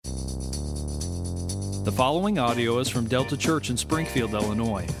The following audio is from Delta Church in Springfield,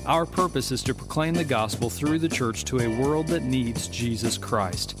 Illinois. Our purpose is to proclaim the gospel through the church to a world that needs Jesus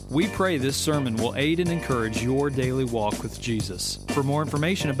Christ. We pray this sermon will aid and encourage your daily walk with Jesus. For more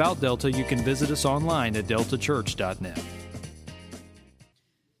information about Delta, you can visit us online at deltachurch.net.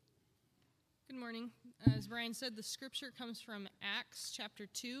 Good morning. As Brian said, the scripture comes from Acts chapter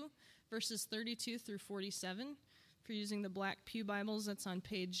 2, verses 32 through 47. If you're using the Black Pew Bibles, that's on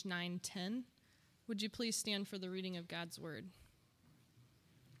page 910. Would you please stand for the reading of God's word?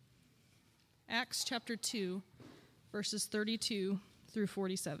 Acts chapter 2, verses 32 through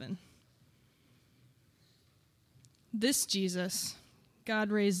 47. This Jesus God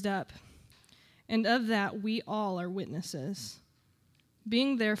raised up, and of that we all are witnesses.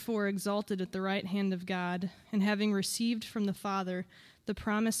 Being therefore exalted at the right hand of God, and having received from the Father the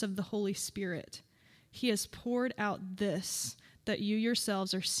promise of the Holy Spirit, he has poured out this that you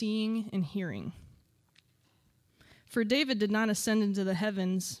yourselves are seeing and hearing. For David did not ascend into the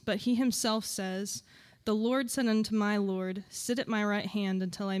heavens, but he himself says, "The Lord said unto my Lord, sit at my right hand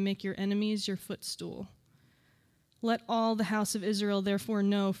until I make your enemies your footstool." Let all the house of Israel therefore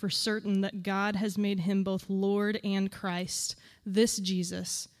know for certain that God has made him both Lord and Christ, this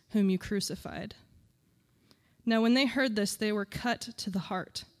Jesus, whom you crucified. Now when they heard this, they were cut to the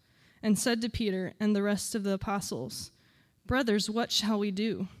heart, and said to Peter and the rest of the apostles, "Brothers, what shall we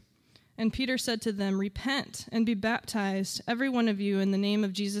do?" And Peter said to them, "Repent and be baptized, every one of you, in the name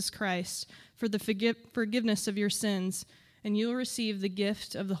of Jesus Christ, for the forgiveness of your sins, and you will receive the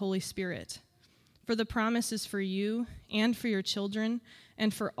gift of the Holy Spirit. For the promise is for you and for your children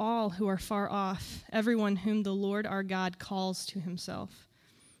and for all who are far off, everyone whom the Lord our God calls to himself."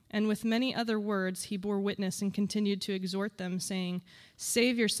 And with many other words he bore witness and continued to exhort them, saying,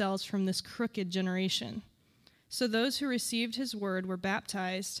 "Save yourselves from this crooked generation." So those who received his word were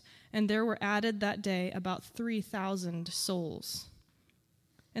baptized, and there were added that day about 3,000 souls.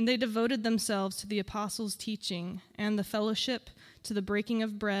 And they devoted themselves to the apostles' teaching and the fellowship, to the breaking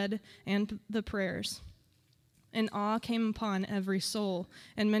of bread and the prayers. And awe came upon every soul,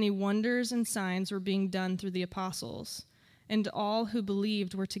 and many wonders and signs were being done through the apostles. And all who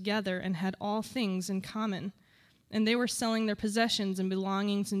believed were together and had all things in common. And they were selling their possessions and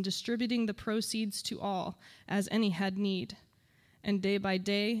belongings and distributing the proceeds to all, as any had need. And day by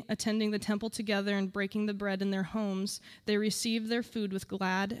day, attending the temple together and breaking the bread in their homes, they received their food with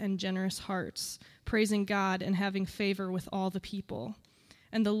glad and generous hearts, praising God and having favor with all the people.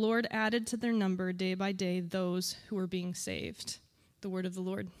 And the Lord added to their number day by day those who were being saved. The word of the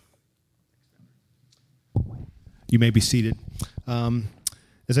Lord. You may be seated.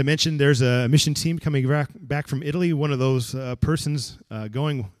 As I mentioned, there's a mission team coming back from Italy. One of those persons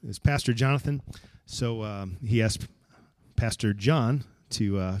going is Pastor Jonathan. So he asked Pastor John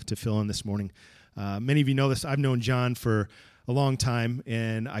to fill in this morning. Many of you know this. I've known John for a long time,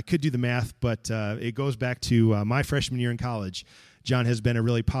 and I could do the math, but it goes back to my freshman year in college. John has been a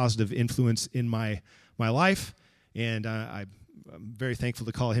really positive influence in my life, and I'm very thankful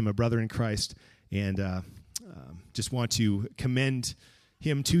to call him a brother in Christ, and just want to commend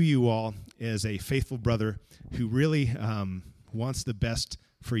him to you all as a faithful brother who really wants the best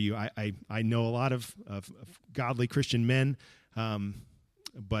for you. I know a lot of godly Christian men,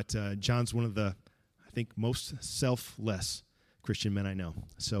 but John's one of the, I think, most selfless Christian men I know.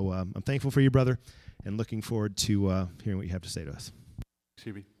 So I'm thankful for you, brother, and looking forward to hearing what you have to say to us.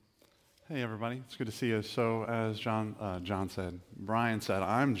 CB. Hey, everybody. It's good to see you. So as John said, Brian said,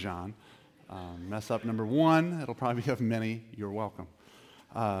 I'm John. Mess up number one. It'll probably be of many. You're welcome.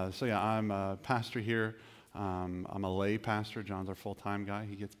 I'm a pastor here. I'm a lay pastor. John's our full-time guy.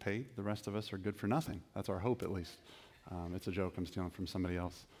 He gets paid. The rest of us are good for nothing. That's our hope, at least. It's a joke I'm stealing from somebody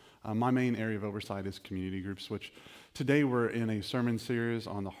else. My main area of oversight is community groups, which today we're in a sermon series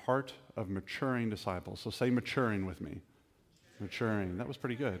on the heart of maturing disciples. So say maturing with me. Maturing. That was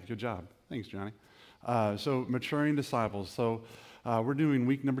pretty good. Good job. Thanks, Johnny. So maturing disciples. So we're doing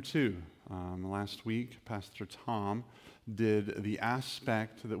week number 2. Last week, Pastor Tom did the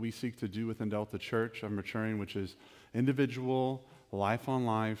aspect that we seek to do within Delta Church of maturing, which is individual,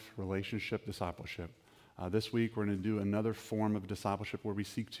 life-on-life, relationship discipleship. This week, we're going to do another form of discipleship where we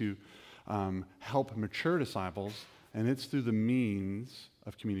seek to help mature disciples, and it's through the means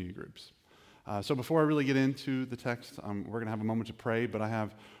of community groups. So before I really get into the text, we're going to have a moment to pray, but I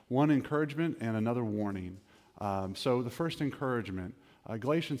have one encouragement and another warning. So the first encouragement,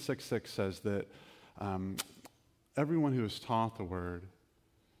 Galatians 6:6 says that everyone who is taught the word,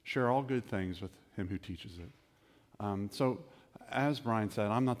 share all good things with him who teaches it. So as Brian said,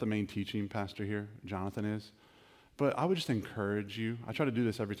 I'm not the main teaching pastor here. Jonathan is. But I would just encourage you. I try to do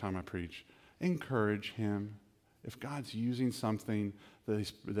this every time I preach. encourage him. If God's using something that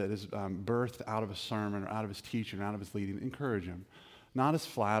is birthed out of a sermon or out of his teaching or out of his leading, encourage him. Not as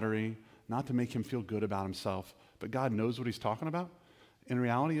flattery, not to make him feel good about himself, but God knows what he's talking about. And the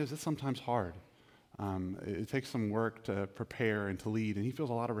reality is it's sometimes hard. It takes some work to prepare and to lead, and he feels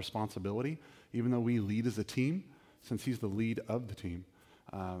a lot of responsibility, even though we lead as a team, since he's the lead of the team.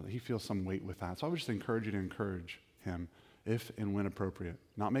 He feels some weight with that. So I would just encourage you to encourage him if and when appropriate.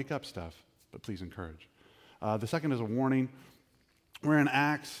 Not make up stuff, but please encourage. The second is a warning. We're in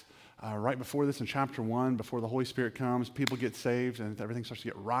Acts right before this in chapter 1, before the Holy Spirit comes, people get saved and everything starts to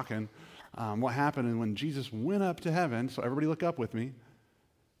get rocking. What happened and when Jesus went up to heaven, so everybody look up with me,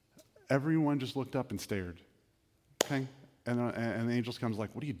 everyone just looked up and stared. Okay? And the angels comes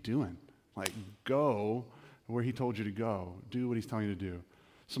like, what are you doing? Like, go where he told you to go. Do what he's telling you to do.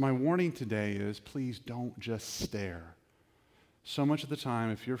 So my warning today is please don't just stare. So much of the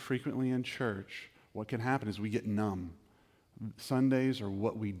time, if you're frequently in church, what can happen is we get numb. Sundays are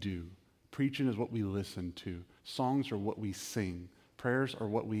what we do. Preaching is what we listen to. Songs are what we sing. Prayers are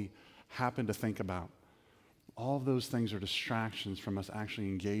what we happen to think about. All of those things are distractions from us actually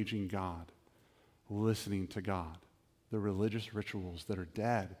engaging God, listening to God. The religious rituals that are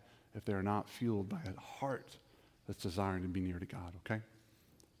dead if they're not fueled by a heart that's desiring to be near to God, okay?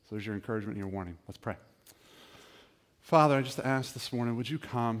 So there's your encouragement and your warning. Let's pray. Father, I just ask this morning, would you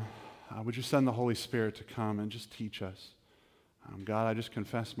come? Would you send the Holy Spirit to come and just teach us? God, I just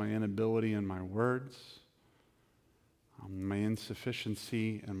confess my inability in my words, my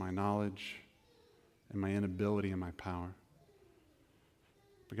insufficiency in my knowledge, and my inability in my power.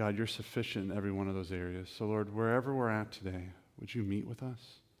 But God, you're sufficient in every one of those areas. So Lord, wherever we're at today, would you meet with us?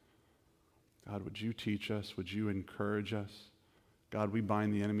 God, would you teach us? Would you encourage us? God, we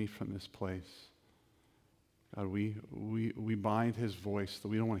bind the enemy from this place. God, we bind his voice, that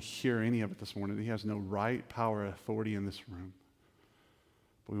we don't want to hear any of it this morning. He has no right, power, authority in this room.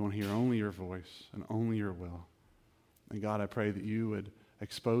 But we want to hear only your voice and only your will. And God, I pray that you would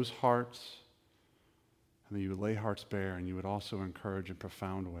expose hearts and that you would lay hearts bare and you would also encourage in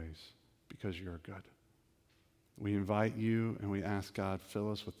profound ways because you're good. We invite you and we ask God,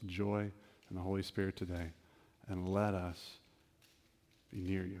 fill us with joy and the Holy Spirit today and let us be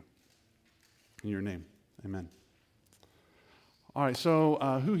near you. In your name, amen. All right,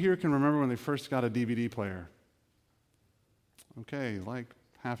 so who here can remember when they first got a DVD player? Okay, like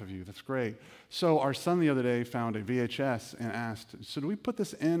half of you. That's great. So our son the other day found a VHS and asked, so do we put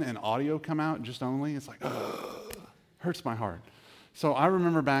this in and audio come out just only? It's like, hurts my heart. So I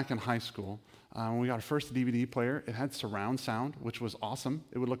remember back in high school, when we got our first DVD player, it had surround sound, which was awesome.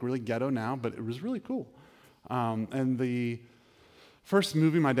 It would look really ghetto now, but it was really cool. And the first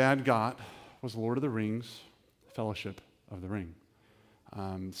movie my dad got was Lord of the Rings, Fellowship of the Ring.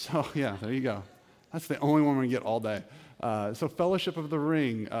 So yeah, there you go. That's the only one we get all day. So Fellowship of the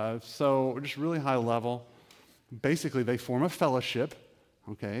Ring. So just really high level. Basically, they form a fellowship,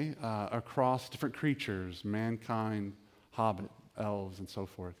 okay, across different creatures, mankind, hobbit, elves, and so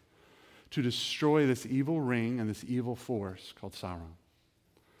forth, to destroy this evil ring and this evil force called Sauron.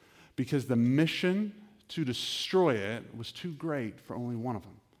 Because the mission to destroy it was too great for only one of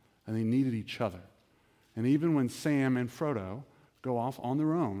them, and they needed each other. And even when Sam and Frodo go off on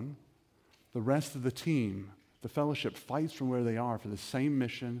their own, the rest of the team, the fellowship, fights from where they are for the same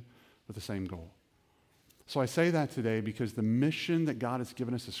mission with the same goal. So I say that today because the mission that God has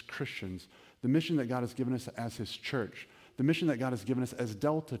given us as Christians, the mission that God has given us as his church, the mission that God has given us as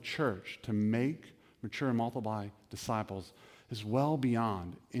Delta Church to make, mature, and multiply disciples is well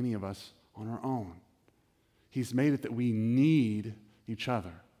beyond any of us on our own. He's made it that we need each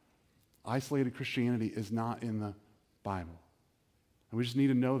other. Isolated Christianity is not in the Bible. And we just need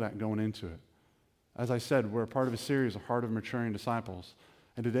to know that going into it. As I said, we're a part of a series, A Heart of Maturing Disciples.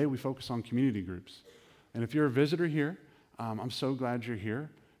 And today we focus on community groups. And if you're a visitor here, I'm so glad you're here.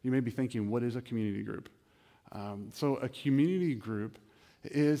 You may be thinking, what is a community group? So a community group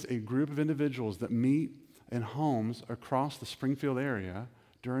is a group of individuals that meet in homes across the Springfield area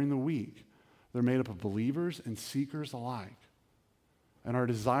during the week. They're made up of believers and seekers alike. And our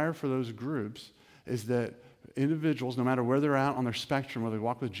desire for those groups is that individuals, no matter where they're at on their spectrum, whether they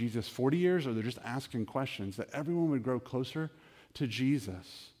walk with Jesus 40 years or they're just asking questions, that everyone would grow closer to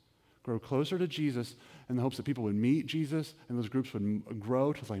Jesus. Grow closer to Jesus in the hopes that people would meet Jesus and those groups would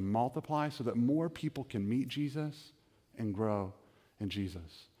grow till they multiply so that more people can meet Jesus and grow in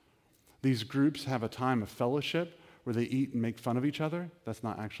Jesus. These groups have a time of fellowship where they eat and make fun of each other. That's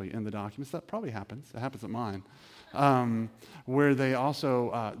not actually in the documents. That probably happens. It happens at mine. Where they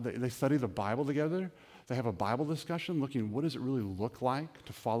also, they study the Bible together. They have a Bible discussion looking, what does it really look like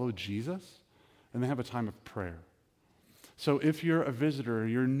to follow Jesus? and they have a time of prayer. So if you're a visitor,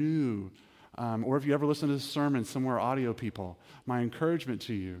 you're new, or if you ever listen to this sermon somewhere, audio people, my encouragement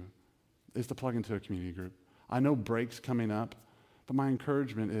to you is to plug into a community group. I know breaks coming up, but my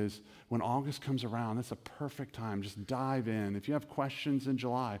encouragement is when August comes around, that's a perfect time. Just dive in. If you have questions in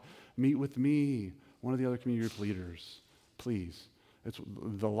July, meet with me, one of the other community group leaders. Please. It's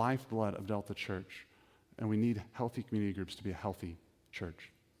the lifeblood of Delta Church, and we need healthy community groups to be a healthy church.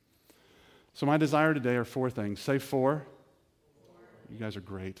 So my desire today are 4 things. Say 4. You guys are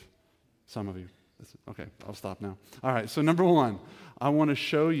great. Some of you. Okay, I'll stop now. All right, so number 1, I want to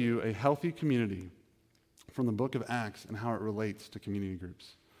show you a healthy community from the book of Acts and how it relates to community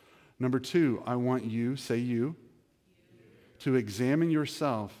groups. Number 2, I want you, say you, to examine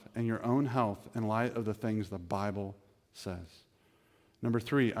yourself and your own health in light of the things the Bible says. Number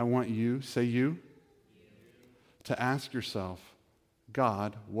 3, I want you, say you, to ask yourself,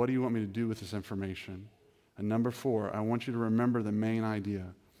 God, what do you want me to do with this information? And number 4, I want you to remember the main idea.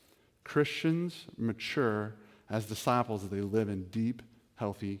 Christians mature as disciples as they live in deep,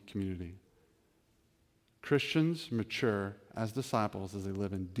 healthy community. Christians mature as disciples as they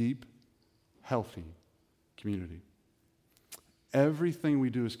live in deep, healthy community. Everything we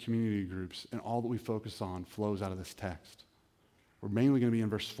do as community groups and all that we focus on flows out of this text. We're mainly going to be in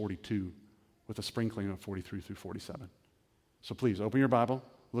verse 42 with a sprinkling of 43 through 47. So please, open your Bible,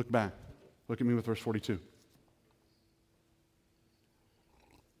 look back. Look at me with verse 42.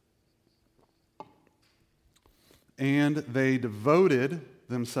 And they devoted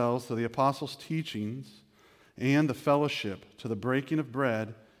themselves to the apostles' teachings and the fellowship, to the breaking of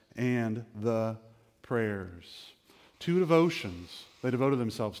bread and the prayers. 2 devotions they devoted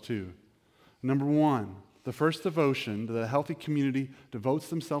themselves to. Number 1, the first devotion that a healthy community devotes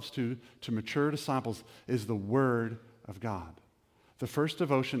themselves to mature disciples is the Word of God. The first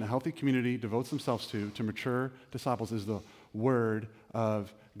devotion a healthy community devotes themselves to mature disciples is the Word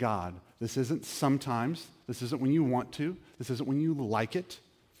of God. This isn't sometimes. This isn't when you want to. This isn't when you like it.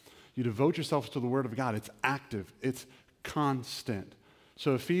 You devote yourselves to the Word of God. It's active. It's constant.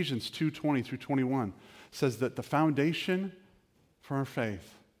 So Ephesians 2:20 through 21 says that the foundation for our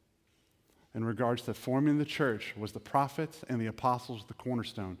faith in regards to forming the church was the prophets and the apostles, the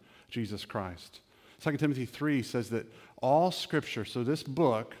cornerstone, Jesus Christ. 2 Timothy 3 says that all Scripture, so this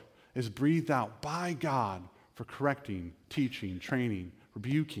book, is breathed out by God for correcting, teaching, training,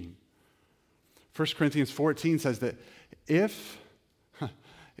 rebuking. 1 Corinthians 14 says that if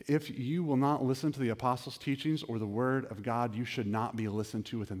you will not listen to the apostles' teachings or the Word of God, you should not be listened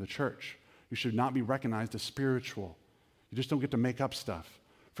to within the church. You should not be recognized as spiritual. You just don't get to make up stuff.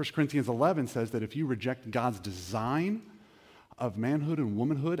 1 Corinthians 11 says that if you reject God's design of manhood and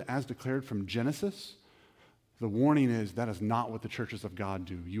womanhood as declared from Genesis, the warning is that is not what the churches of God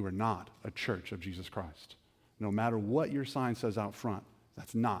do. You are not a church of Jesus Christ. No matter what your sign says out front,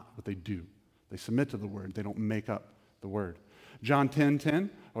 that's not what they do. They submit to the Word. They don't make up the Word. John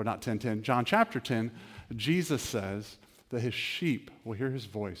chapter 10, Jesus says that his sheep will hear his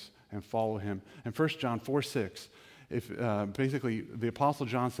voice and follow him. And 1 John 4:6, basically the Apostle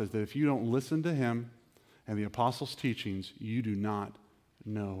John says that if you don't listen to him and the apostles' teachings, you do not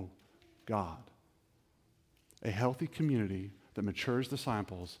know God. A healthy community that matures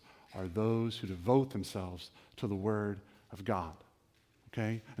disciples are those who devote themselves to the Word of God.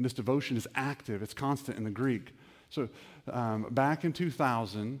 Okay? And this devotion is active. It's constant in the Greek. So back in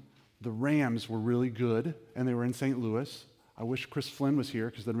 2000, the Rams were really good, and they were in St. Louis. I wish Chris Flynn was here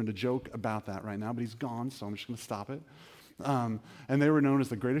because there'd been a joke about that right now, but he's gone, so I'm just going to stop it. And they were known as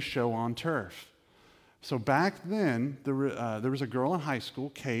the greatest show on turf. So back then, there was a girl in high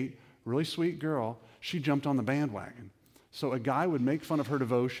school, Kate, really sweet girl. She jumped on the bandwagon. So a guy would make fun of her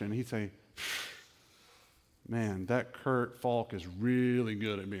devotion. He'd say, man, that Kurt Falk is really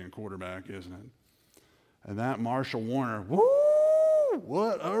good at being a quarterback, isn't it? And that Marshall Warner, woo,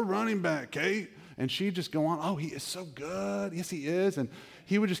 what a running back, Kate. And she'd just go on, oh, he is so good. Yes, he is. And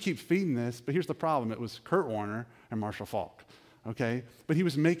he would just keep feeding this. But here's the problem. It was Kurt Warner and Marshall Falk, okay? But he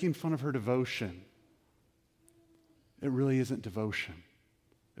was making fun of her devotion. It really isn't devotion.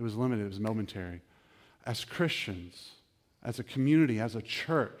 It was limited. It was momentary. As Christians, as a community, as a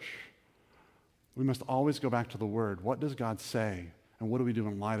church, we must always go back to the Word. What does God say? And what do we do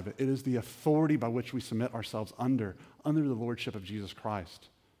in light of it? It is the authority by which we submit ourselves under the Lordship of Jesus Christ.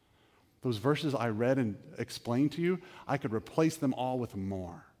 Those verses I read and explained to you, I could replace them all with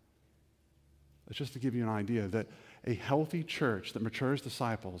more. It's just to give you an idea that a healthy church that matures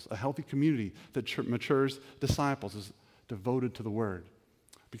disciples, a healthy community that matures disciples is devoted to the Word.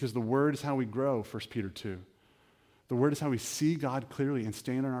 Because the Word is how we grow, 1 Peter 2. The Word is how we see God clearly and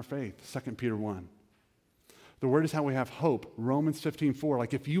stand in our faith, 2 Peter 1. The Word is how we have hope, Romans 15:4.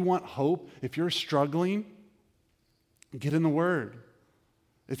 Like if you want hope, if you're struggling, get in the Word.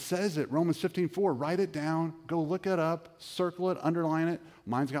 It says it, Romans 15:4. Write it down, go look it up, circle it, underline it.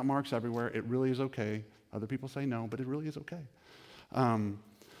 Mine's got marks everywhere. It really is okay. Other people say no, but it really is okay. And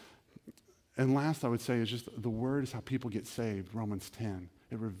last I would say is just the Word is how people get saved, Romans 10.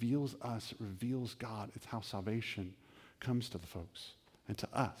 It reveals us, it reveals God. It's how salvation comes to the folks and to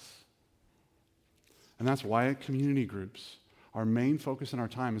us. And that's why at community groups, our main focus in our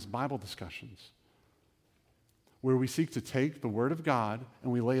time is Bible discussions, where we seek to take the Word of God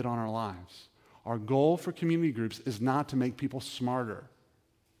and we lay it on our lives. Our goal for community groups is not to make people smarter.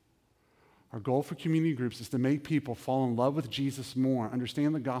 Our goal for community groups is to make people fall in love with Jesus more,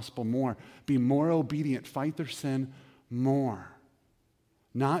 understand the gospel more, be more obedient, fight their sin more.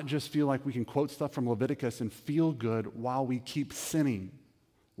 Not just feel like we can quote stuff from Leviticus and feel good while we keep sinning,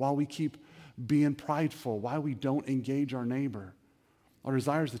 while we keep being prideful, while we don't engage our neighbor. Our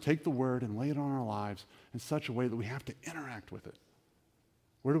desire is to take the Word and lay it on our lives in such a way that we have to interact with it.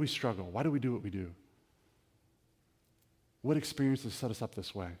 Where do we struggle? Why do we do what we do? What experiences set us up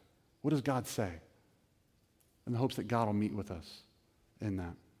this way? What does God say? In the hopes that God will meet with us in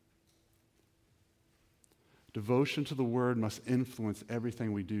that. Devotion to the Word must influence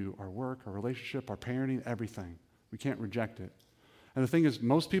everything we do, our work, our relationship, our parenting, everything. We can't reject it. And the thing is,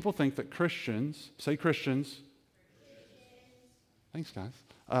 most people think that Christians, say Christians. Thanks,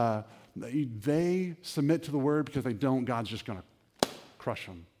 guys. They submit to the Word because they don't, God's just going to crush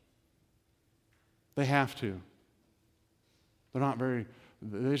them. They have to.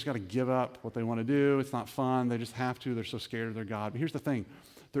 They just got to give up what they want to do. It's not fun. They just have to. They're so scared of their God. But here's the thing.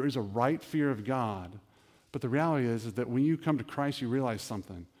 There is a right fear of God. But the reality is that when you come to Christ, you realize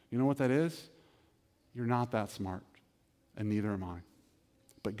something. You know what that is? You're not that smart, and neither am I.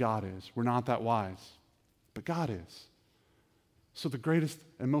 But God is. We're not that wise, but God is. So the greatest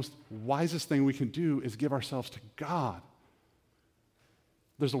and most wisest thing we can do is give ourselves to God.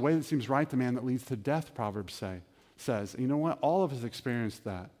 There's a way that seems right to man that leads to death, Proverbs says. And you know what? All of us experienced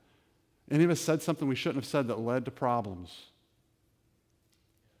that. Any of us said something we shouldn't have said that led to problems?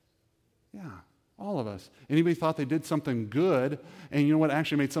 Yeah. All of us. Anybody thought they did something good, and you know what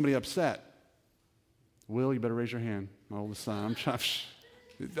actually made somebody upset? Will, you better raise your hand. My oldest son. I'm trying.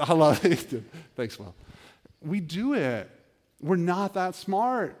 I love it. Thanks, Will. We do it. We're not that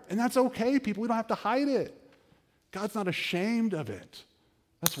smart, and that's okay, people. We don't have to hide it. God's not ashamed of it.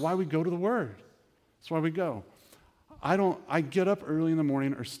 That's why we go to the Word. That's why we go. I get up early in the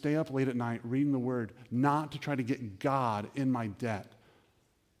morning or stay up late at night reading the Word, not to try to get God in my debt.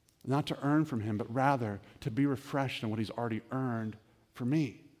 Not to earn from Him, but rather to be refreshed in what He's already earned for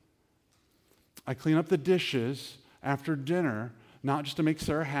me. I clean up the dishes after dinner, not just to make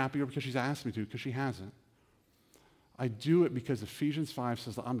Sarah happy or because she's asked me to, because she hasn't. I do it because Ephesians 5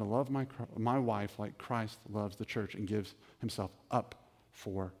 says that I'm to love my wife like Christ loves the church and gives Himself up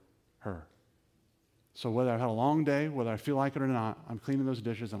for her. So whether I've had a long day, whether I feel like it or not, I'm cleaning those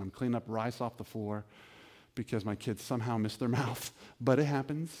dishes and I'm cleaning up rice off the floor because my kids somehow missed their mouth. But it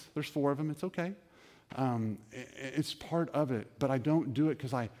happens. There's 4 of them. It's okay. It's part of it. But I don't do it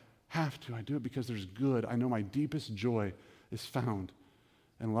because I have to. I do it because there's good. I know my deepest joy is found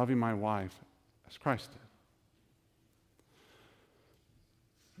in loving my wife as Christ did.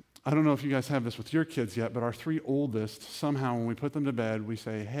 I don't know if you guys have this with your kids yet, but our 3 oldest, somehow when we put them to bed, we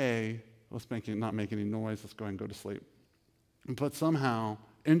say, hey, let's not make any noise. Let's go ahead and go to sleep. But somehow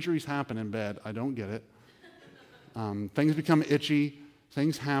injuries happen in bed. I don't get it. Things become itchy.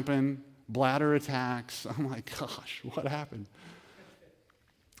 Things happen. Bladder attacks. I'm like, gosh, what happened?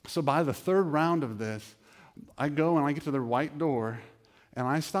 So by the 3rd round of this, I go and I get to the right door, and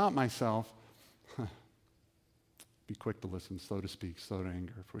I stop myself. Be quick to listen, slow to speak, slow to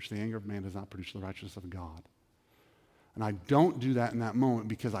anger, for which the anger of man does not produce the righteousness of God. And I don't do that in that moment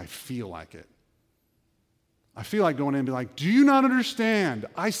because I feel like it. I feel like going in and be like, do you not understand?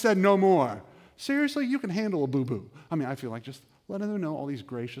 I said no more. Seriously, you can handle a boo-boo. I mean, I feel like just letting them know all these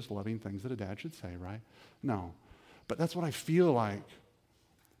gracious, loving things that a dad should say, right? No. But that's what I feel like.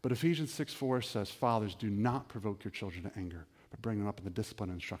 But Ephesians 6:4 says, fathers, do not provoke your children to anger, but bring them up in the discipline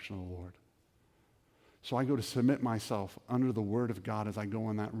and instruction of the Lord. So I go to submit myself under the Word of God as I go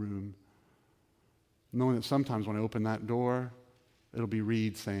in that room, knowing that sometimes when I open that door, it'll be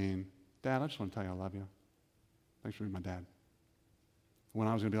Reed saying, Dad, I just want to tell you I love you. Thanks for being my dad. When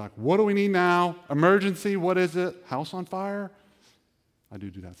I was going to be like, what do we need now? Emergency, what is it? House on fire? I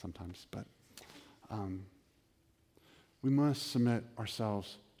do that sometimes, but we must submit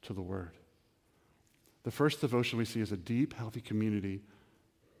ourselves to the Word. The first devotion we see is a deep, healthy community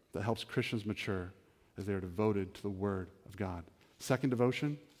that helps Christians mature as they are devoted to the Word of God. Second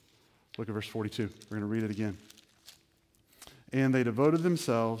devotion, look at verse 42. We're going to read it again. And they devoted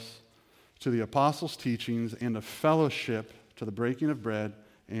themselves to the apostles' teachings and to fellowship, to the breaking of bread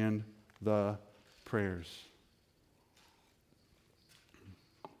and the prayers.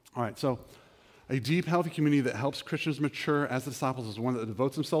 All right, so a deep, healthy community that helps Christians mature as the disciples is one that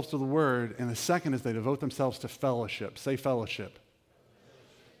devotes themselves to the Word, and the second is they devote themselves to fellowship. Say fellowship.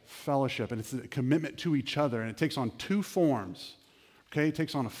 Fellowship, and it's a commitment to each other, and it takes on two forms. Okay, it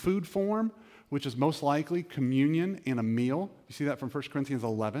takes on a food form, which is most likely communion and a meal. You see that from 1 Corinthians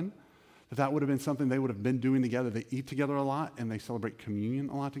 11, that would have been something they would have been doing together. They eat together a lot, and they celebrate communion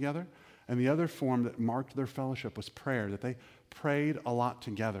a lot together. And the other form that marked their fellowship was prayer, that they prayed a lot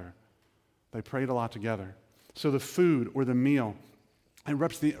together. They prayed a lot together. So the food or the meal, it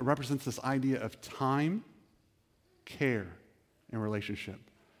represents this idea of time, care, and relationship.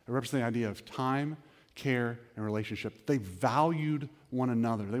 It represents the idea of time, care, and relationship. They valued one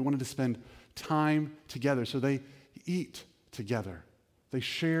another. They wanted to spend time together, so they eat together. They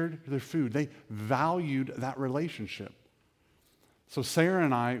shared their food. They valued that relationship. So Sarah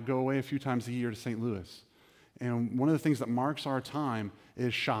and I go away a few times a year to St. Louis, and one of the things that marks our time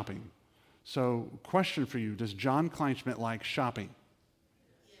is shopping. So, question for you, does John Kleinschmidt like shopping?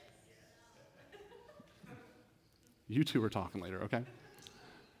 You two are talking later, okay?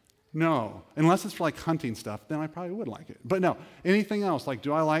 No, unless it's for like hunting stuff, then I probably would like it. But no, anything else, like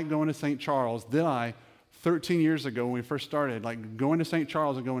do I like going to St. Charles? Did I, 13 years ago when we first started, like going to St.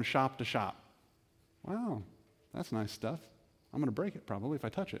 Charles and going shop to shop? Wow, that's nice stuff. I'm going to break it probably if I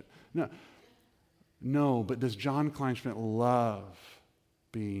touch it. No, but does John Kleinschmidt love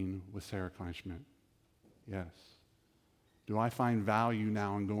being with Sarah Kleinschmidt? Yes. Do I find value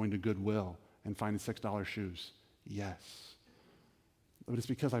now in going to Goodwill and finding $6 shoes? Yes. But it's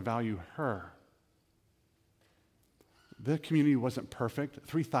because I value her. The community wasn't perfect.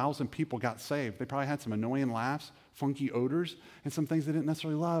 3,000 people got saved. They probably had some annoying laughs, funky odors, and some things they didn't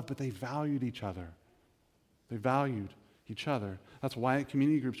necessarily love, but they valued each other. They valued each other. That's why at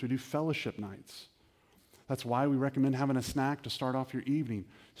community groups we do fellowship nights. That's why we recommend having a snack to start off your evening,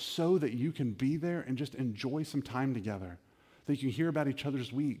 so that you can be there and just enjoy some time together, that you can hear about each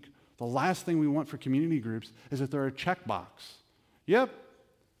other's week. The last thing we want for community groups is that they're a checkbox. Yep,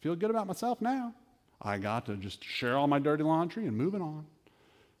 feel good about myself now. I got to just share all my dirty laundry and moving on.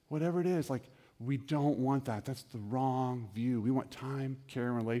 Whatever it is, like we don't want that. That's the wrong view. We want time, care,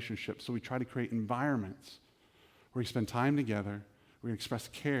 and relationships. So we try to create environments where we spend time together, we express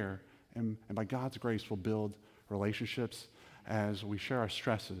care, and by God's grace, we'll build relationships as we share our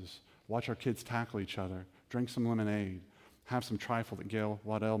stresses, watch our kids tackle each other, drink some lemonade, have some trifle that Gail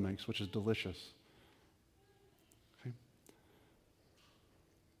Waddell makes, which is delicious. Okay?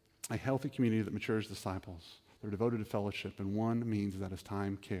 A healthy community that matures disciples. They're devoted to fellowship, and one means that is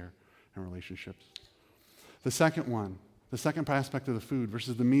time, care, and relationships. The second one, the second aspect of the food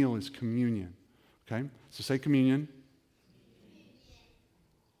versus the meal is communion. Okay? So say communion.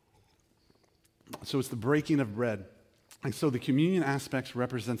 So it's the breaking of bread. And so the communion aspects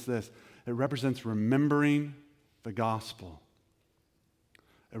represents this. It represents remembering the gospel.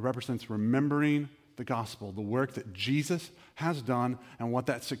 It represents remembering the gospel, the work that Jesus has done and what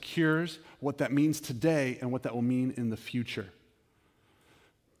that secures, what that means today, and what that will mean in the future.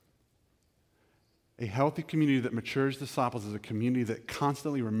 A healthy community that matures disciples is a community that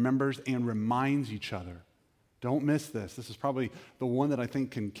constantly remembers and reminds each other. Don't miss this. This is probably the one that I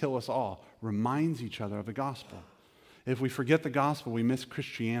think can kill us all. Reminds each other of the gospel. If we forget the gospel, we miss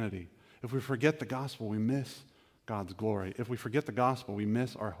Christianity. If we forget the gospel, we miss God's glory. If we forget the gospel, we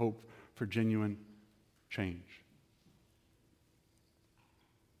miss our hope for genuine change.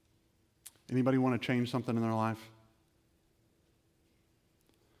 Anybody want to change something in their life?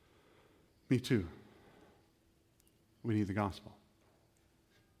 Me too. We need the gospel.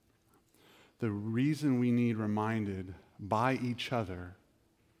 The reason we need reminded by each other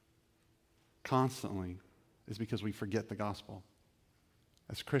constantly is because we forget the gospel.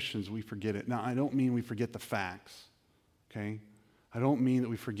 As Christians, we forget it. Now, I don't mean we forget the facts, okay? I don't mean that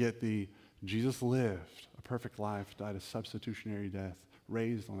we forget Jesus lived a perfect life, died a substitutionary death,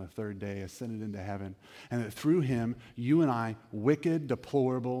 raised on the third day, ascended into heaven, and that through him, you and I, wicked,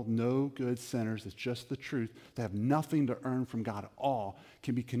 deplorable, no good sinners, it's just the truth, that have nothing to earn from God at all,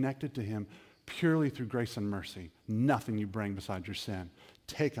 can be connected to him purely through grace and mercy. Nothing you bring besides your sin.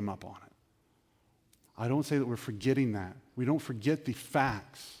 Take him up on it. I don't say that we're forgetting that. We don't forget the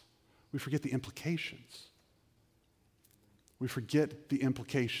facts. We forget the implications. We forget the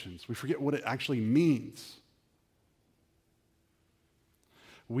implications. We forget what it actually means.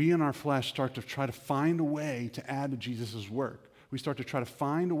 We in our flesh start to try to find a way to add to Jesus' work. We start to try to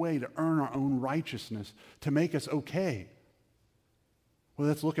find a way to earn our own righteousness, to make us okay.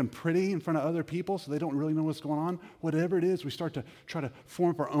 Whether that's looking pretty in front of other people so they don't really know what's going on, whatever it is, we start to try to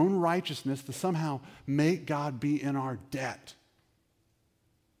form up our own righteousness to somehow make God be in our debt.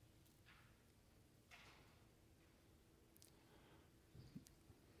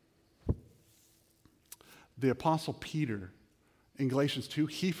 The Apostle Peter, in Galatians 2,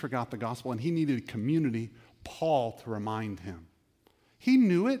 he forgot the gospel and he needed a community, Paul, to remind him. He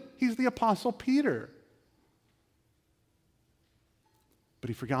knew it. He's the Apostle Peter. But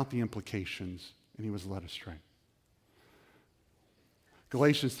he forgot the implications and he was led astray.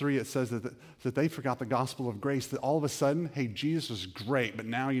 Galatians 3, it says that they forgot the gospel of grace, that all of a sudden, hey, Jesus is great, but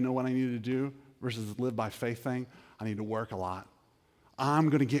now you know what I need to do versus the live by faith thing? I need to work a lot. I'm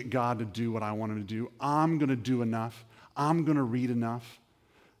going to get God to do what I want him to do. I'm going to do enough. I'm going to read enough.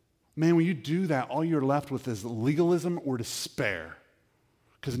 Man, when you do that, all you're left with is legalism or despair.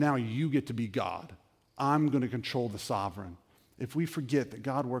 Because now you get to be God. I'm going to control the sovereign. If we forget that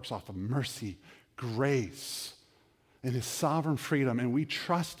God works off of mercy, grace, and his sovereign freedom, and we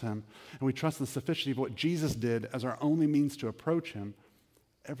trust him, and we trust the sufficiency of what Jesus did as our only means to approach him,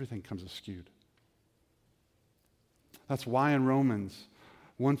 everything comes askewed. That's why in Romans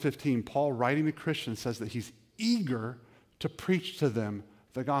 1:15, Paul, writing to Christians, says that he's eager to preach to them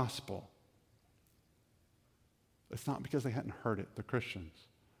the gospel. It's not because they hadn't heard it, the Christians.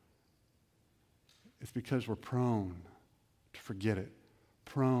 It's because we're prone to forget it,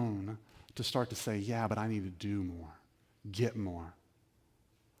 prone to start to say, yeah, but I need to do more, get more,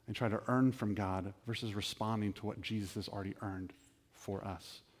 and try to earn from God versus responding to what Jesus has already earned for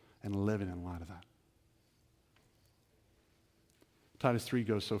us and living in light of that. Titus 3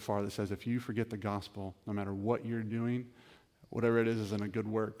 goes so far that says if you forget the gospel, no matter what you're doing, whatever it is in a good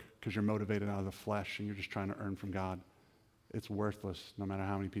work because you're motivated out of the flesh and you're just trying to earn from God, it's worthless no matter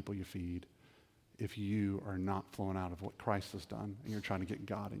how many people you feed if you are not flowing out of what Christ has done and you're trying to get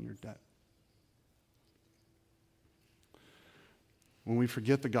God in your debt. When we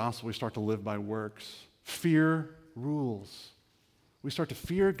forget the gospel, we start to live by works. Fear rules. We start to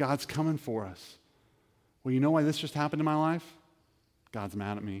fear God's coming for us. Well, you know why this just happened in my life? God's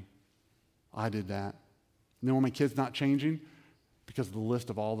mad at me. I did that. You know why my kid's not changing? Because of the list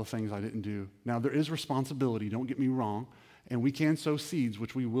of all the things I didn't do. Now, there is responsibility, don't get me wrong, and we can sow seeds,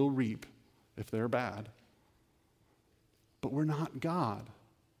 which we will reap if they're bad. But we're not God.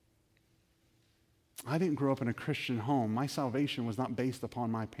 I didn't grow up in a Christian home. My salvation was not based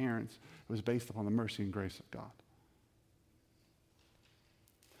upon my parents. It was based upon the mercy and grace of God.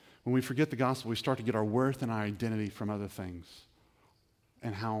 When we forget the gospel, we start to get our worth and our identity from other things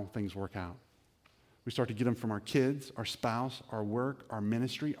and how things work out. We start to get them from our kids, our spouse, our work, our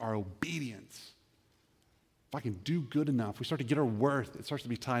ministry, our obedience. If I can do good enough, we start to get our worth. It starts to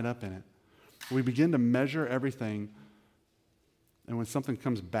be tied up in it. We begin to measure everything, and when something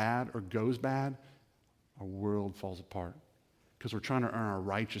comes bad or goes bad, our world falls apart because we're trying to earn our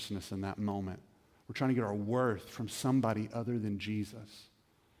righteousness in that moment. We're trying to get our worth from somebody other than Jesus.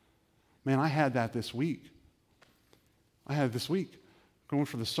 Man, I had that this week. Going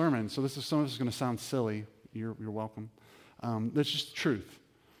for the sermon. So some of this is going to sound silly. You're welcome. That's just the truth.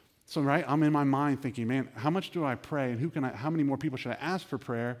 So, right, I'm in my mind thinking, man, how much do I pray, and how many more people should I ask for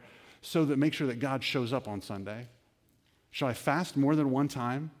prayer so that make sure that God shows up on Sunday? Should I fast more than one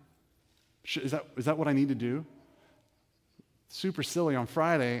time? Is that what I need to do? Super silly. On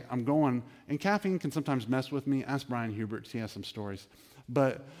Friday, I'm going, and caffeine can sometimes mess with me. Ask Brian Hubert. He has some stories.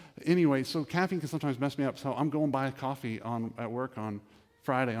 But anyway, so caffeine can sometimes mess me up. So I'm going to buy a coffee at work on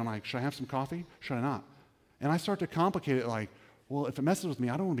Friday. I'm like, should I have some coffee? Should I not? And I start to complicate it like, well, if it messes with me,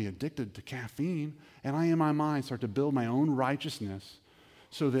 I don't want to be addicted to caffeine. And I, in my mind, start to build my own righteousness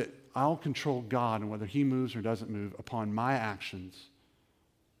so that I'll control God and whether he moves or doesn't move upon my actions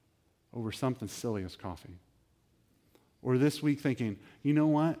over something silly as coffee. Or this week thinking, you know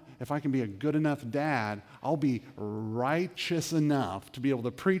what? If I can be a good enough dad, I'll be righteous enough to be able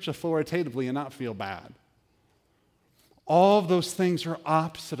to preach authoritatively and not feel bad. All of those things are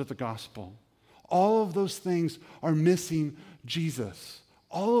opposite of the gospel. All of those things are missing Jesus.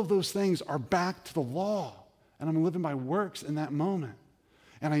 All of those things are back to the law. And I'm living by works in that moment.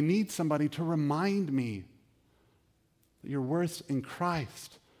 And I need somebody to remind me that your worth's in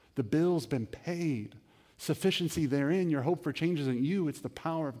Christ. The bill's been paid. Sufficiency therein, your hope for change isn't you, it's the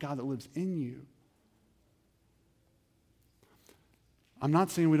power of God that lives in you. I'm not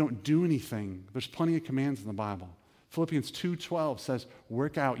saying we don't do anything. There's plenty of commands in the Bible. Philippians 2:12 says,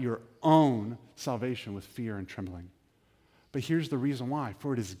 work out your own salvation with fear and trembling. But here's the reason why.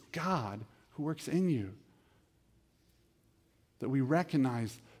 For it is God who works in you. That we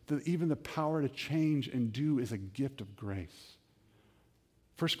recognize that even the power to change and do is a gift of grace.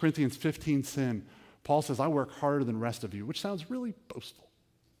 1 Corinthians 15:10, Paul says, I work harder than the rest of you, which sounds really boastful.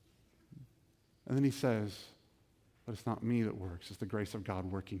 And then he says, but it's not me that works, it's the grace of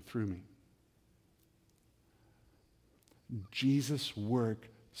God working through me. Jesus' work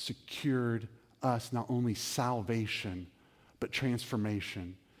secured us not only salvation, but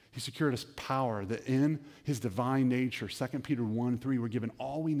transformation. He secured us power that in his divine nature, 2 Peter 1:3, we're given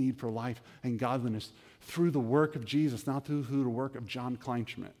all we need for life and godliness through the work of Jesus, not through the work of John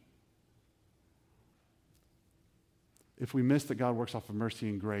Kleinschmidt. If we miss that God works off of mercy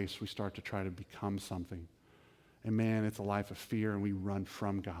and grace, we start to try to become something. And man, it's a life of fear, and we run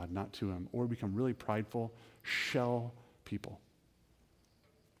from God, not to him. Or we become really prideful, shell people.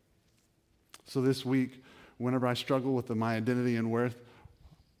 So this week, whenever I struggle with my identity and worth,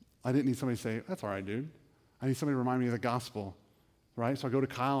 I didn't need somebody to say, that's all right, dude. I need somebody to remind me of the gospel, right? So I go to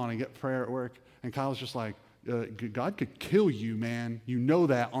Kyle and I get prayer at work, and Kyle's just like, God could kill you, man. You know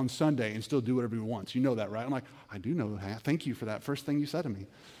that on Sunday and still do whatever he wants. You know that, right? I'm like, I do know that. Thank you for that first thing you said to me.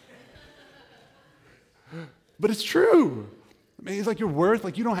 But it's true. I mean, it's like your worth,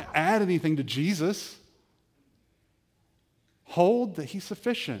 like you don't add anything to Jesus. Hold that he's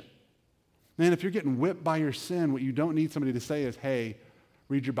sufficient. Man, if you're getting whipped by your sin, what you don't need somebody to say is, hey,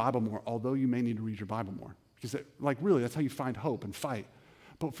 read your Bible more, although you may need to read your Bible more. Because really, that's how you find hope and fight.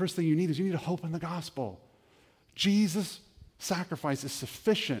 But first thing you need is you need hope in the gospel. Jesus' sacrifice is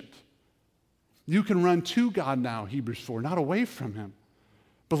sufficient. You can run to God now, Hebrews 4, not away from him.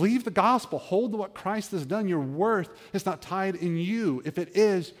 Believe the gospel. Hold to what Christ has done. Your worth is not tied in you. If it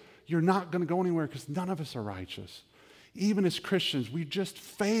is, you're not going to go anywhere because none of us are righteous. Even as Christians, we just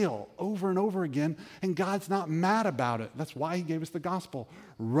fail over and over again, and God's not mad about it. That's why he gave us the gospel.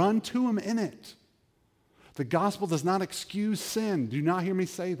 Run to him in it. The gospel does not excuse sin. Do not hear me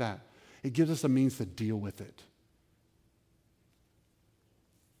say that. It gives us a means to deal with it.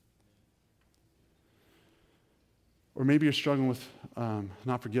 Or maybe you're struggling with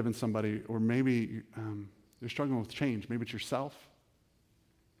not forgiving somebody, or maybe you're struggling with change. Maybe it's yourself.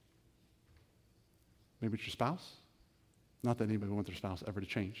 Maybe it's your spouse. Not that anybody wants their spouse ever to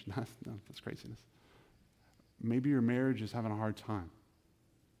change. No, that's craziness. Maybe your marriage is having a hard time.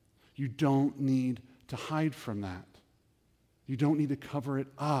 You don't need to hide from that. You don't need to cover it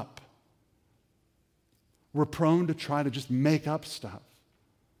up. We're prone to try to just make up stuff.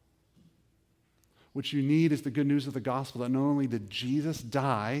 What you need is the good news of the gospel that not only did Jesus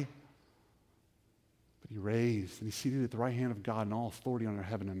die, but he raised, and he's seated at the right hand of God, and all authority on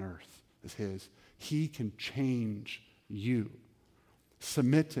heaven and earth is his. He can change you.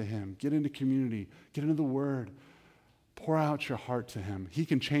 Submit to him. Get into community. Get into the word. Pour out your heart to him. He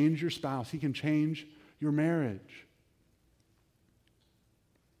can change your spouse. He can change your marriage.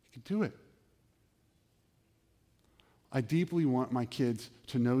 He can do it. I deeply want my kids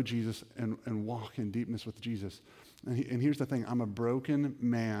to know Jesus and walk in deepness with Jesus. And here's the thing. I'm a broken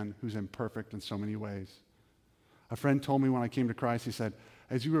man who's imperfect in so many ways. A friend told me when I came to Christ, he said,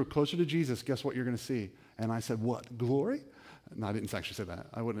 as you grow closer to Jesus, guess what you're going to see? And I said, what? Glory? No, I didn't actually say that.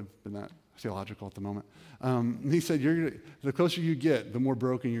 I wouldn't have been that theological at the moment. He said, the closer you get, the more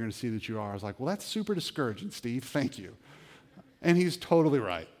broken you're going to see that you are. I was like, well, that's super discouraging, Steve. Thank you. And he's totally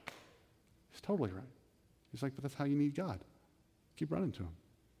right. He's totally right. He's like, but that's how you need God. Keep running to him.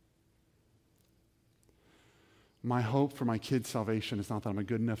 My hope for my kids' salvation is not that I'm a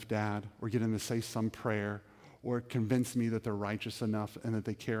good enough dad or get them to say some prayer or convince me that they're righteous enough and that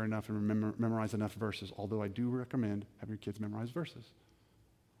they care enough and memorize enough verses, although I do recommend having your kids memorize verses.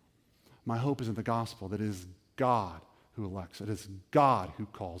 My hope is in the gospel, that it is God who elects. It is God who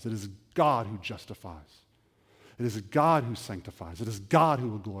calls. It is God who justifies. It is God who sanctifies. It is God who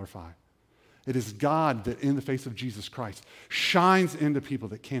will glorify. It is God that in the face of Jesus Christ shines into people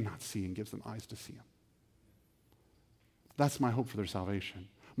that cannot see and gives them eyes to see him. That's my hope for their salvation.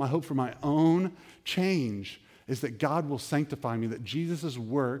 My hope for my own change is that God will sanctify me, that Jesus'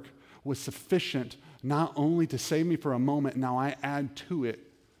 work was sufficient not only to save me for a moment, now I add to it,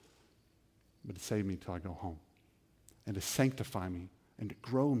 but to save me till I go home and to sanctify me and to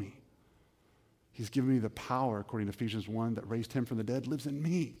grow me. He's given me the power, according to Ephesians 1, that raised him from the dead lives in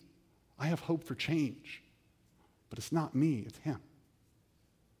me. I have hope for change, but it's not me, it's him.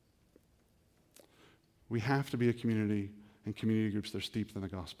 We have to be a community and community groups that are steeped in the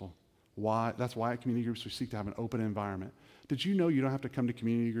gospel. Why? That's why at community groups we seek to have an open environment. Did you know you don't have to come to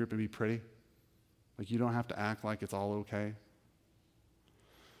community group and be pretty? Like, you don't have to act like it's all okay.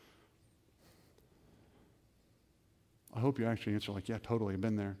 I hope you actually answer like, yeah, totally, I've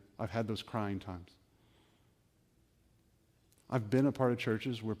been there. I've had those crying times. I've been a part of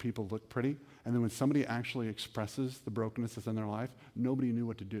churches where people look pretty, and then when somebody actually expresses the brokenness that's in their life, nobody knew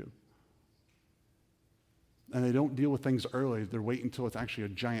what to do. And they don't deal with things early. They're waiting until it's actually a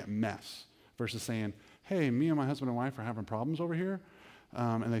giant mess versus saying, hey, me and my husband and wife are having problems over here.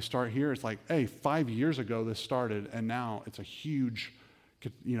 And they start here. It's like, hey, 5 years ago this started, and now it's a huge,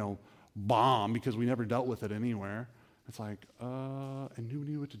 bomb because we never dealt with it anywhere. It's like, and who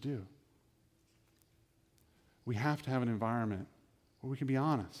knew what to do? We have to have an environment where we can be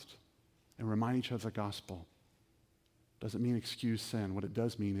honest and remind each other of the gospel. Doesn't mean excuse sin. What it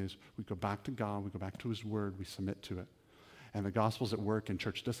does mean is we go back to God, we go back to his word, we submit to it. And the gospel's at work in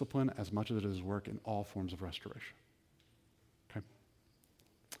church discipline as much as it is work in all forms of restoration. Okay?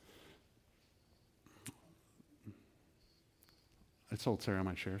 I told Sarah I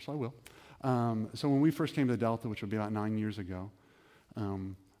might share, so I will. So when we first came to Delta, which would be about 9 years ago,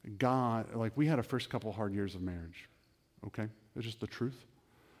 God, we had our first couple hard years of marriage, okay? It's just the truth.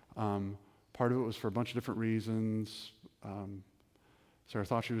 Part of it was for a bunch of different reasons. Sarah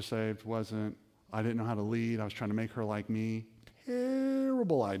thought she was saved, wasn't. I didn't know how to lead. I was trying to make her like me.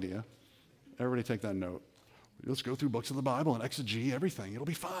 Terrible idea. Everybody take that note. Let's go through books of the Bible and exegete everything. It'll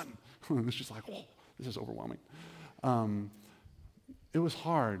be fun. It's just like, whoa, this is overwhelming. It was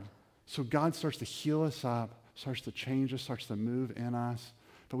hard. So God starts to heal us up, starts to change us, starts to move in us.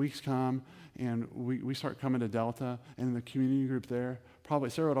 The weeks come, and we start coming to Delta, and in the community group there, probably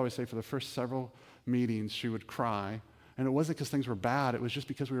Sarah would always say for the first several meetings, she would cry. And it wasn't because things were bad. It was just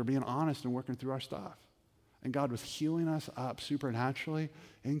because we were being honest and working through our stuff. And God was healing us up supernaturally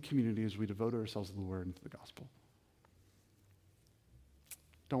in community as we devoted ourselves to the word and to the gospel.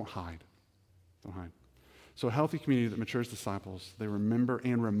 Don't hide. Don't hide. So a healthy community that matures disciples, they remember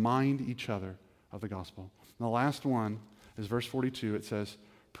and remind each other of the gospel. And the last one is verse 42. It says,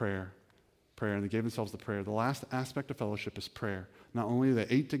 prayer, and they gave themselves to prayer. The last aspect of fellowship is prayer. Not only they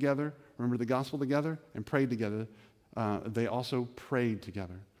ate together, remembered the gospel together, and prayed together, they also prayed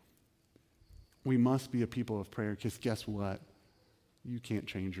together. We must be a people of prayer because guess what? You can't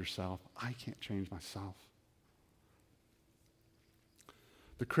change yourself. I can't change myself.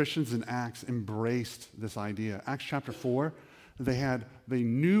 The Christians in Acts embraced this idea. Acts chapter 4, they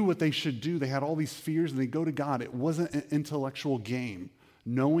knew what they should do. They had all these fears, and they go to God. It wasn't an intellectual game.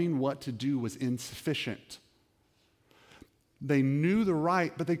 Knowing what to do was insufficient. They knew the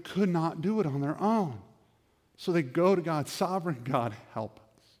right, but they could not do it on their own. So they go to God, sovereign God, help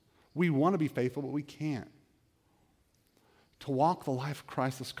us. We want to be faithful, but we can't. To walk the life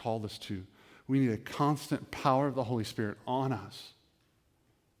Christ has called us to, we need a constant power of the Holy Spirit on us,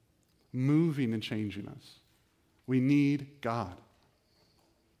 moving and changing us. We need God.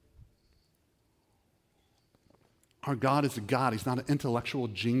 Our God is a God. He's not an intellectual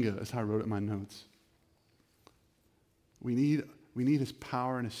Jenga, as I wrote it in my notes. We need his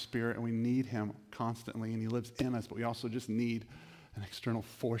power and his spirit, and we need him constantly, and he lives in us, but we also just need an external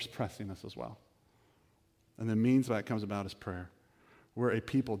force pressing us as well. And the means that comes about is prayer. We're a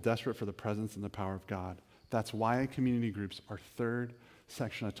people desperate for the presence and the power of God. That's why community groups, our third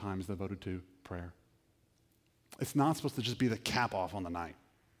section of time, is devoted to prayer. It's not supposed to just be the cap off on the night.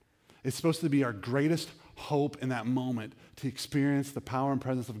 It's supposed to be our greatest hope in that moment to experience the power and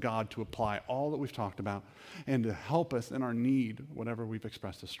presence of God, to apply all that we've talked about, and to help us in our need, whatever we've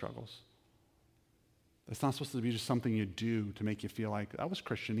expressed as struggles. It's not supposed to be just something you do to make you feel like, that was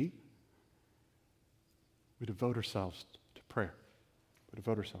Christian-y. We devote ourselves to prayer. We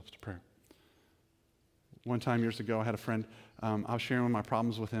devote ourselves to prayer. One time years ago, I had a friend, I was sharing my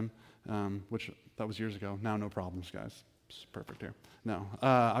problems with him, which that was years ago. Now no problems, guys. It's perfect here. No.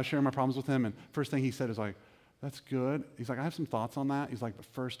 I was sharing my problems with him, and first thing he said is like, that's good. He's like, I have some thoughts on that. He's like, but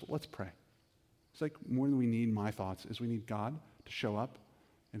first, let's pray. It's like more than we need my thoughts is we need God to show up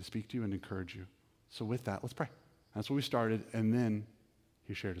and to speak to you and encourage you. So with that, let's pray. That's what we started, and then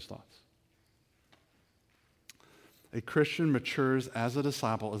he shared his thoughts. A Christian matures as a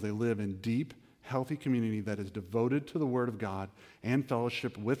disciple as they live in deep, healthy community that is devoted to the Word of God and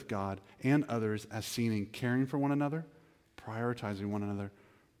fellowship with God and others, as seen in caring for one another, prioritizing one another,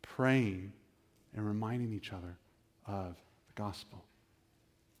 praying, and reminding each other of the gospel.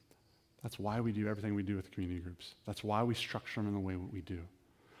 That's why we do everything we do with community groups. That's why we structure them in the way that we do.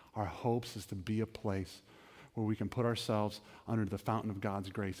 Our hopes is to be a place where we can put ourselves under the fountain of God's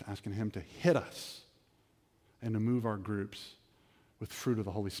grace, asking him to hit us and to move our groups with fruit of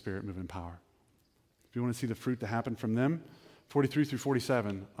the Holy Spirit moving in power. If you want to see the fruit to happen from them, 43 through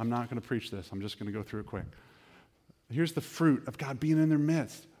 47. I'm not going to preach this. I'm just going to go through it quick. Here's the fruit of God being in their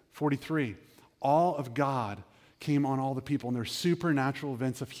midst. 43. All of God came on all the people, and there's supernatural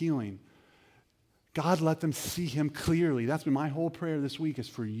events of healing. God let them see him clearly. That's been my whole prayer this week, is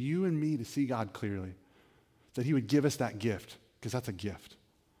for you and me to see God clearly. That he would give us that gift, because that's a gift.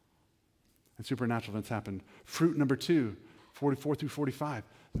 And supernatural events happened. Fruit number 2, 44 through 45.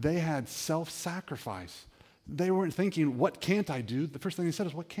 They had self-sacrifice. They weren't thinking, what can't I do? The first thing they said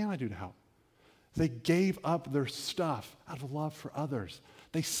is, what can I do to help? They gave up their stuff out of love for others.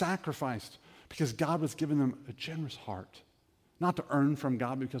 They sacrificed because God was giving them a generous heart. Not to earn from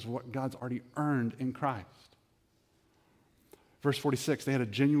God, because of what God's already earned in Christ. Verse 46, they had a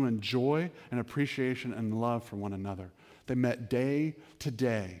genuine joy and appreciation and love for one another. They met day to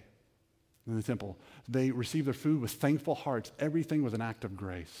day in the temple. They received their food with thankful hearts. Everything was an act of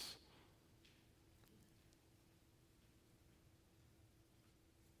grace.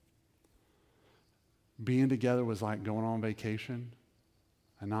 Being together was like going on vacation,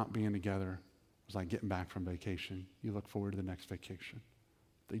 and not being together was like getting back from vacation. You look forward to the next vacation.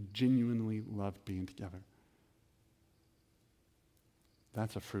 They genuinely loved being together.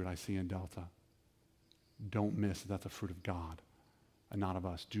 That's a fruit I see in Delta. Don't miss that's a fruit of God and not of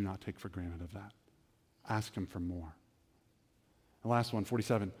us. Do not take for granted of that. Ask him for more. The last one,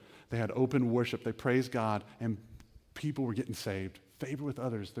 47. They had open worship. They praised God, and people were getting saved. Favor with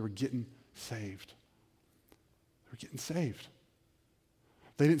others. They were getting saved. They were getting saved.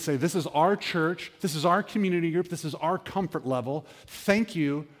 They didn't say, this is our church, this is our community group, this is our comfort level. Thank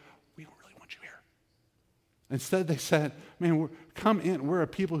you. We don't really want you here. Instead, they said, man, come in. We're a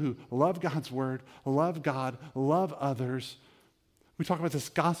people who love God's word, love God, love others. We talk about this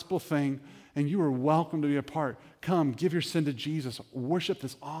gospel thing, and you are welcome to be a part. Come, give your sin to Jesus. Worship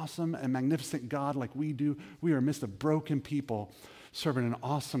this awesome and magnificent God like we do. We are amidst of broken people serving an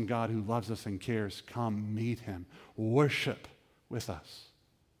awesome God who loves us and cares. Come meet him. Worship with us.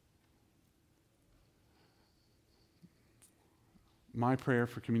 My prayer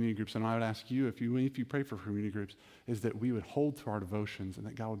for community groups, and I would ask you, if you pray for community groups, is that we would hold to our devotions and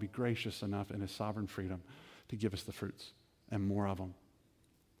that God would be gracious enough in his sovereign freedom to give us the fruits and more of them.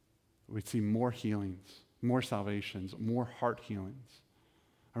 We'd see more healings, more salvations, more heart healings.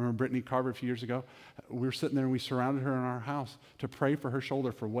 I remember Brittany Carver a few years ago. We were sitting there and we surrounded her in our house to pray for her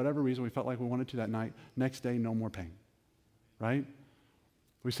shoulder for whatever reason we felt like we wanted to that night. Next day, no more pain, right?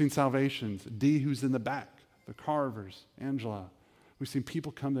 We've seen salvations. Dee, who's in the back, the Carvers, Angela. We've seen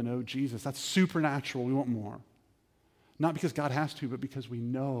people come to know Jesus. That's supernatural. We want more. Not because God has to, but because we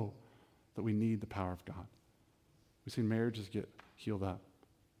know that we need the power of God. We've seen marriages get healed up.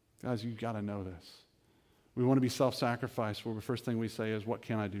 Guys, you've got to know this. We want to be self-sacrificed, where the first thing we say is, what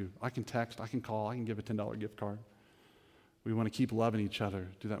can I do? I can text, I can call, I can give a $10 gift card. We want to keep loving each other,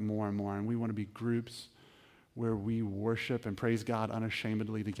 do that more and more. And we want to be groups where we worship and praise God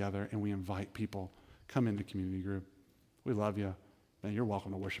unashamedly together, and we invite people, come into community group. We love you. Man, you're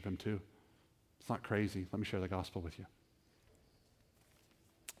welcome to worship him too. It's not crazy. Let me share the gospel with you.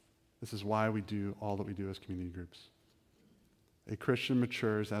 This is why we do all that we do as community groups. A Christian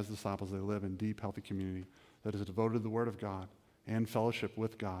matures as disciples. They live in deep, healthy community that is devoted to the Word of God and fellowship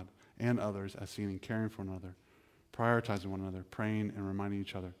with God and others as seen in caring for one another, prioritizing one another, praying and reminding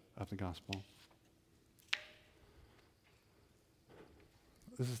each other of the gospel.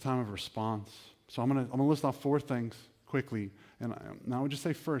 This is a time of response. So I'm gonna list off 4 things quickly. And now I would just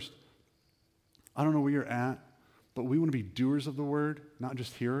say first, I don't know where you're at, but we want to be doers of the word, not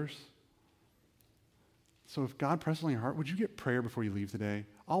just hearers. So if God presses on your heart, would you get prayer before you leave today?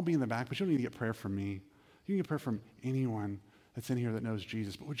 I'll be in the back, but you don't need to get prayer from me. You can get prayer from anyone that's in here that knows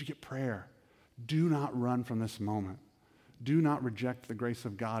Jesus, but would you get prayer? Do not run from this moment. Do not reject the grace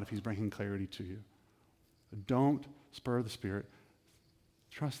of God if he's bringing clarity to you. Don't spur the Spirit.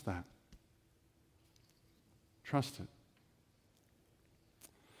 Trust that. Trust it.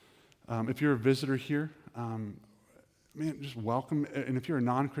 If you're a visitor here, man, just welcome. And if you're a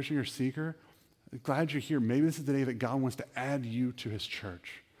non-Christian or seeker, glad you're here. Maybe this is the day that God wants to add you to his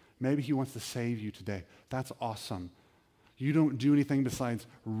church. Maybe he wants to save you today. That's awesome. You don't do anything besides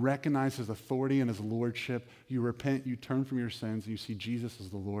recognize his authority and his lordship. You repent, you turn from your sins, and you see Jesus as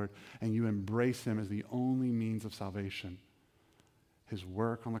the Lord, and you embrace him as the only means of salvation. His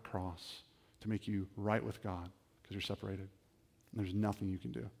work on the cross to make you right with God because you're separated. And there's nothing you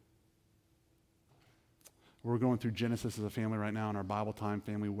can do. We're going through Genesis as a family right now in our Bible time,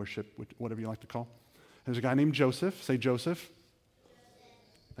 family worship, whatever you like to call. There's a guy named Joseph. Say Joseph.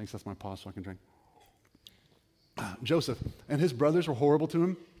 Thanks, that's my pause so I can drink. Joseph. And his brothers were horrible to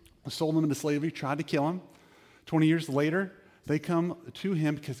him, sold him into slavery, tried to kill him. 20 years later, They come to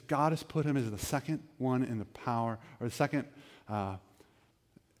him because God has put him as the second one in the power, or the second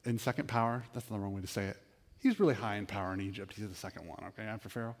in second power. That's the wrong way to say it. He's really high in power in Egypt. He's the second one, okay, after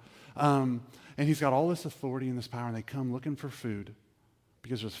Pharaoh. And he's got all this authority and this power, and they come looking for food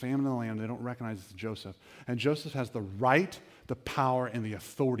because there's famine in the land. They don't recognize it's Joseph. And Joseph has the right, the power, and the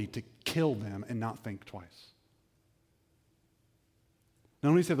authority to kill them and not think twice. Not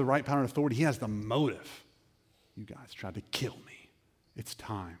only does he have the right power and authority, he has the motive. You guys tried to kill me. It's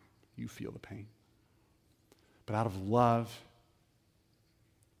time. You feel the pain. But out of love,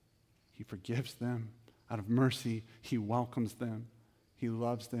 he forgives them. Out of mercy, he welcomes them. He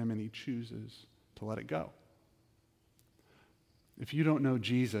loves them, and he chooses to let it go. If you don't know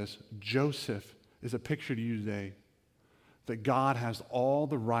Jesus, Joseph is a picture to you today that God has all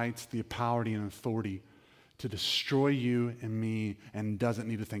the rights, the power, and authority to destroy you and me and doesn't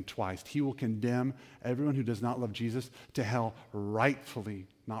need to think twice. He will condemn everyone who does not love Jesus to hell rightfully,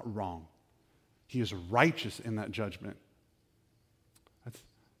 not wrong. He is righteous in that judgment.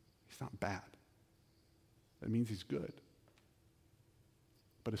 He's not bad. That means he's good.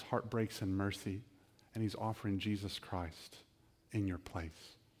 But his heart breaks in mercy, and he's offering Jesus Christ in your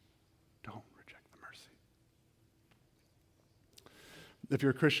place. Don't reject the mercy. If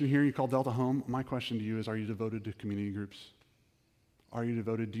you're a Christian here, you call Delta home, my question to you is, are you devoted to community groups? Are you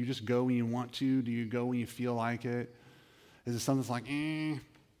devoted? Do you just go when you want to? Do you go when you feel like it? Is it something that's like, I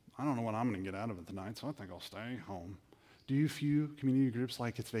don't know what I'm going to get out of it tonight, so I think I'll stay home. Do you view community groups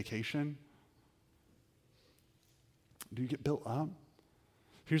like it's vacation? Do you get built up?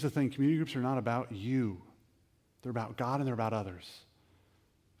 Here's the thing, community groups are not about you. They're about God and they're about others.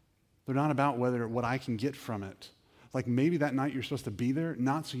 They're not about what I can get from it. Like maybe that night you're supposed to be there,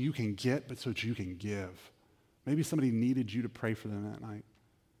 not so you can get, but so that you can give. Maybe somebody needed you to pray for them that night.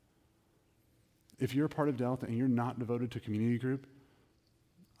 If you're a part of Delta and you're not devoted to a community group,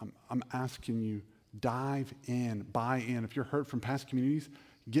 I'm asking you, dive in, buy in. If you're hurt from past communities,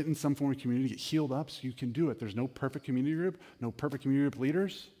 get in some form of community, get healed up so you can do it. There's no perfect community group, no perfect community group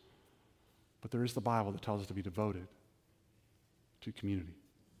leaders, but there is the Bible that tells us to be devoted to community.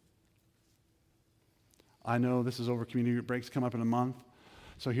 I know this is over, community group breaks come up in a month,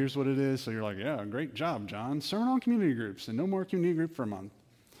 so here's what it is. So you're like, yeah, great job, John. Sermon on community groups and no more community group for a month.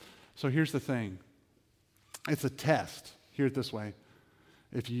 So here's the thing. It's a test. Hear it this way.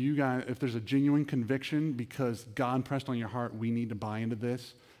 If there's a genuine conviction because God pressed on your heart, we need to buy into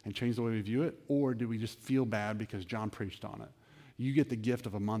this and change the way we view it, or do we just feel bad because John preached on it? You get the gift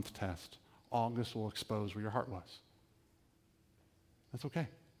of a month test. August will expose where your heart was. That's okay.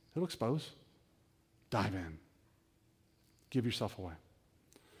 It'll expose. Dive in. Give yourself away.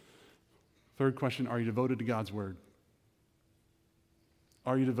 Third question, are you devoted to God's word?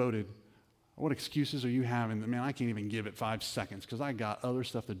 Are you devoted? What excuses are you having? Man, I can't even give it 5 seconds because I got other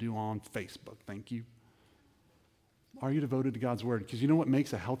stuff to do on Facebook. Thank you. Are you devoted to God's word? Because you know what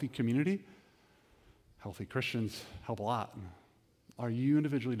makes a healthy community? Healthy Christians help a lot. Are you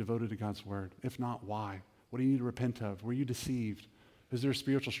individually devoted to God's word? If not, why? What do you need to repent of? Were you deceived? Is there a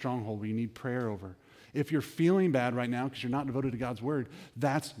spiritual stronghold where you need prayer over? If you're feeling bad right now because you're not devoted to God's word,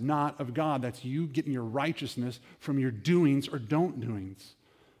 that's not of God. That's you getting your righteousness from your doings or don't doings.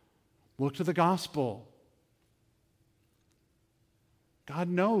 Look to the gospel. God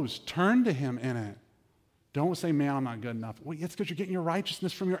knows. Turn to him in it. Don't say, man, I'm not good enough. Well, it's because you're getting your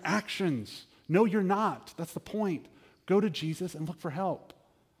righteousness from your actions. No, you're not. That's the point. Go to Jesus and look for help.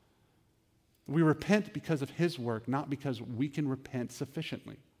 We repent because of his work, not because we can repent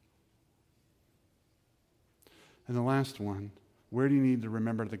sufficiently. And the last one, where do you need to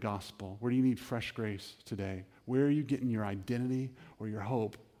remember the gospel? Where do you need fresh grace today? Where are you getting your identity or your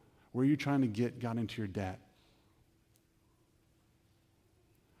hope? Where are you trying to get God into your debt?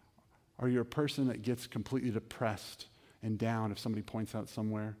 Are you a person that gets completely depressed and down if somebody points out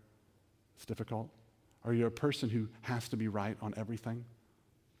somewhere it's difficult? Are you a person who has to be right on everything?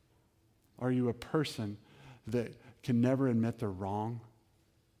 Are you a person that can never admit they're wrong?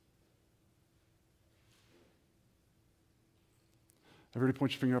 Everybody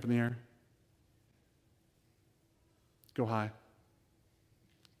point your finger up in the air. Go high.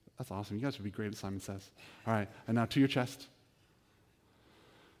 That's awesome. You guys would be great at Simon Says. All right, and now to your chest.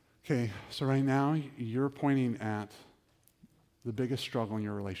 Okay, so right now you're pointing at the biggest struggle in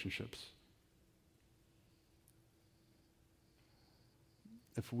your relationships.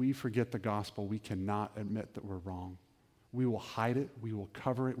 If we forget the gospel, we cannot admit that we're wrong. We will hide it. We will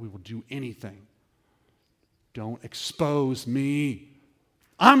cover it. We will do anything. Don't expose me.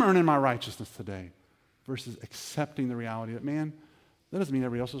 I'm earning my righteousness today. Versus accepting the reality that, man, that doesn't mean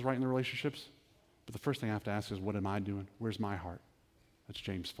everybody else is right in their relationships. But the first thing I have to ask is, what am I doing? Where's my heart? That's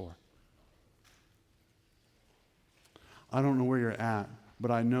James 4. I don't know where you're at,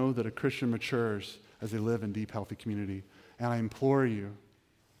 but I know that a Christian matures as they live in deep, healthy community. And I implore you,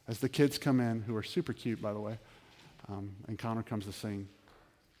 as the kids come in, who are super cute, by the way, and Connor comes to sing,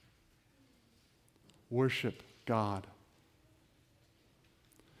 worship God.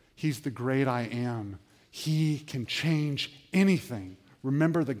 He's the great I am. He can change anything.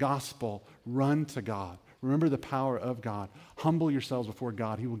 Remember the gospel. Run to God. Remember the power of God. Humble yourselves before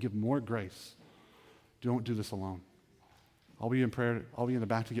God. He will give more grace. Don't do this alone. I'll be in prayer. I'll be in the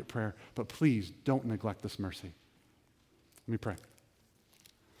back to get prayer. But please don't neglect this mercy. Let me pray.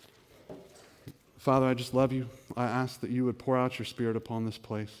 Father, I just love you. I ask that you would pour out your Spirit upon this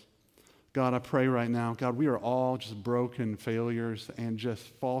place. God, I pray right now, God, we are all just broken failures and just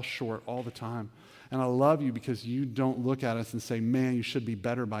fall short all the time. And I love you because you don't look at us and say, man, you should be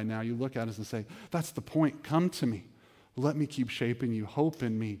better by now. You look at us and say, that's the point. Come to me. Let me keep shaping you. Hope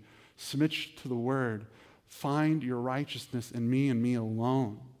in me. Submit to the word. Find your righteousness in me and me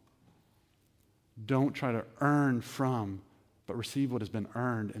alone. Don't try to earn from, but receive what has been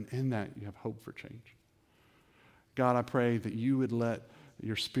earned, and in that you have hope for change. God, I pray that you would let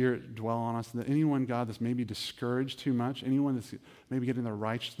your Spirit dwell on us, and that anyone, God, that's maybe discouraged too much, anyone that's maybe getting their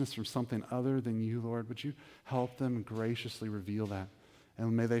righteousness from something other than you, Lord, would you help them graciously reveal that?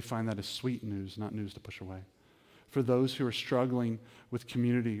 And may they find that as sweet news, not news to push away. For those who are struggling with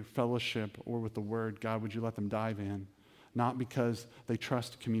community, fellowship, or with the Word, God, would you let them dive in, not because they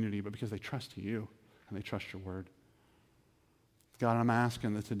trust community, but because they trust you and they trust your Word. God, I'm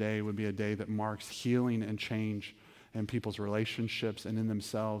asking that today would be a day that marks healing and change in people's relationships and in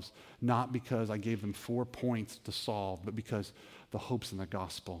themselves, not because I gave them 4 points to solve, but because the hopes in the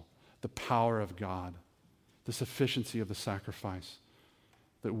gospel, the power of God, the sufficiency of the sacrifice,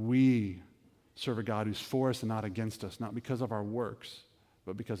 that we serve a God who's for us and not against us, not because of our works,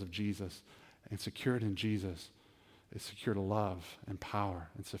 but because of Jesus. And secured in Jesus is secured love and power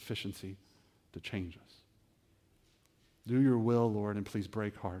and sufficiency to change us. Do your will, Lord, and please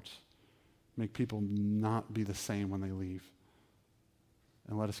break hearts. Make people not be the same when they leave.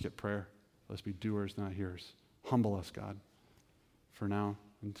 And let us get prayer. Let us be doers, not hearers. Humble us, God, for now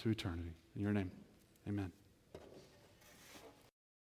and to eternity. In your name, amen.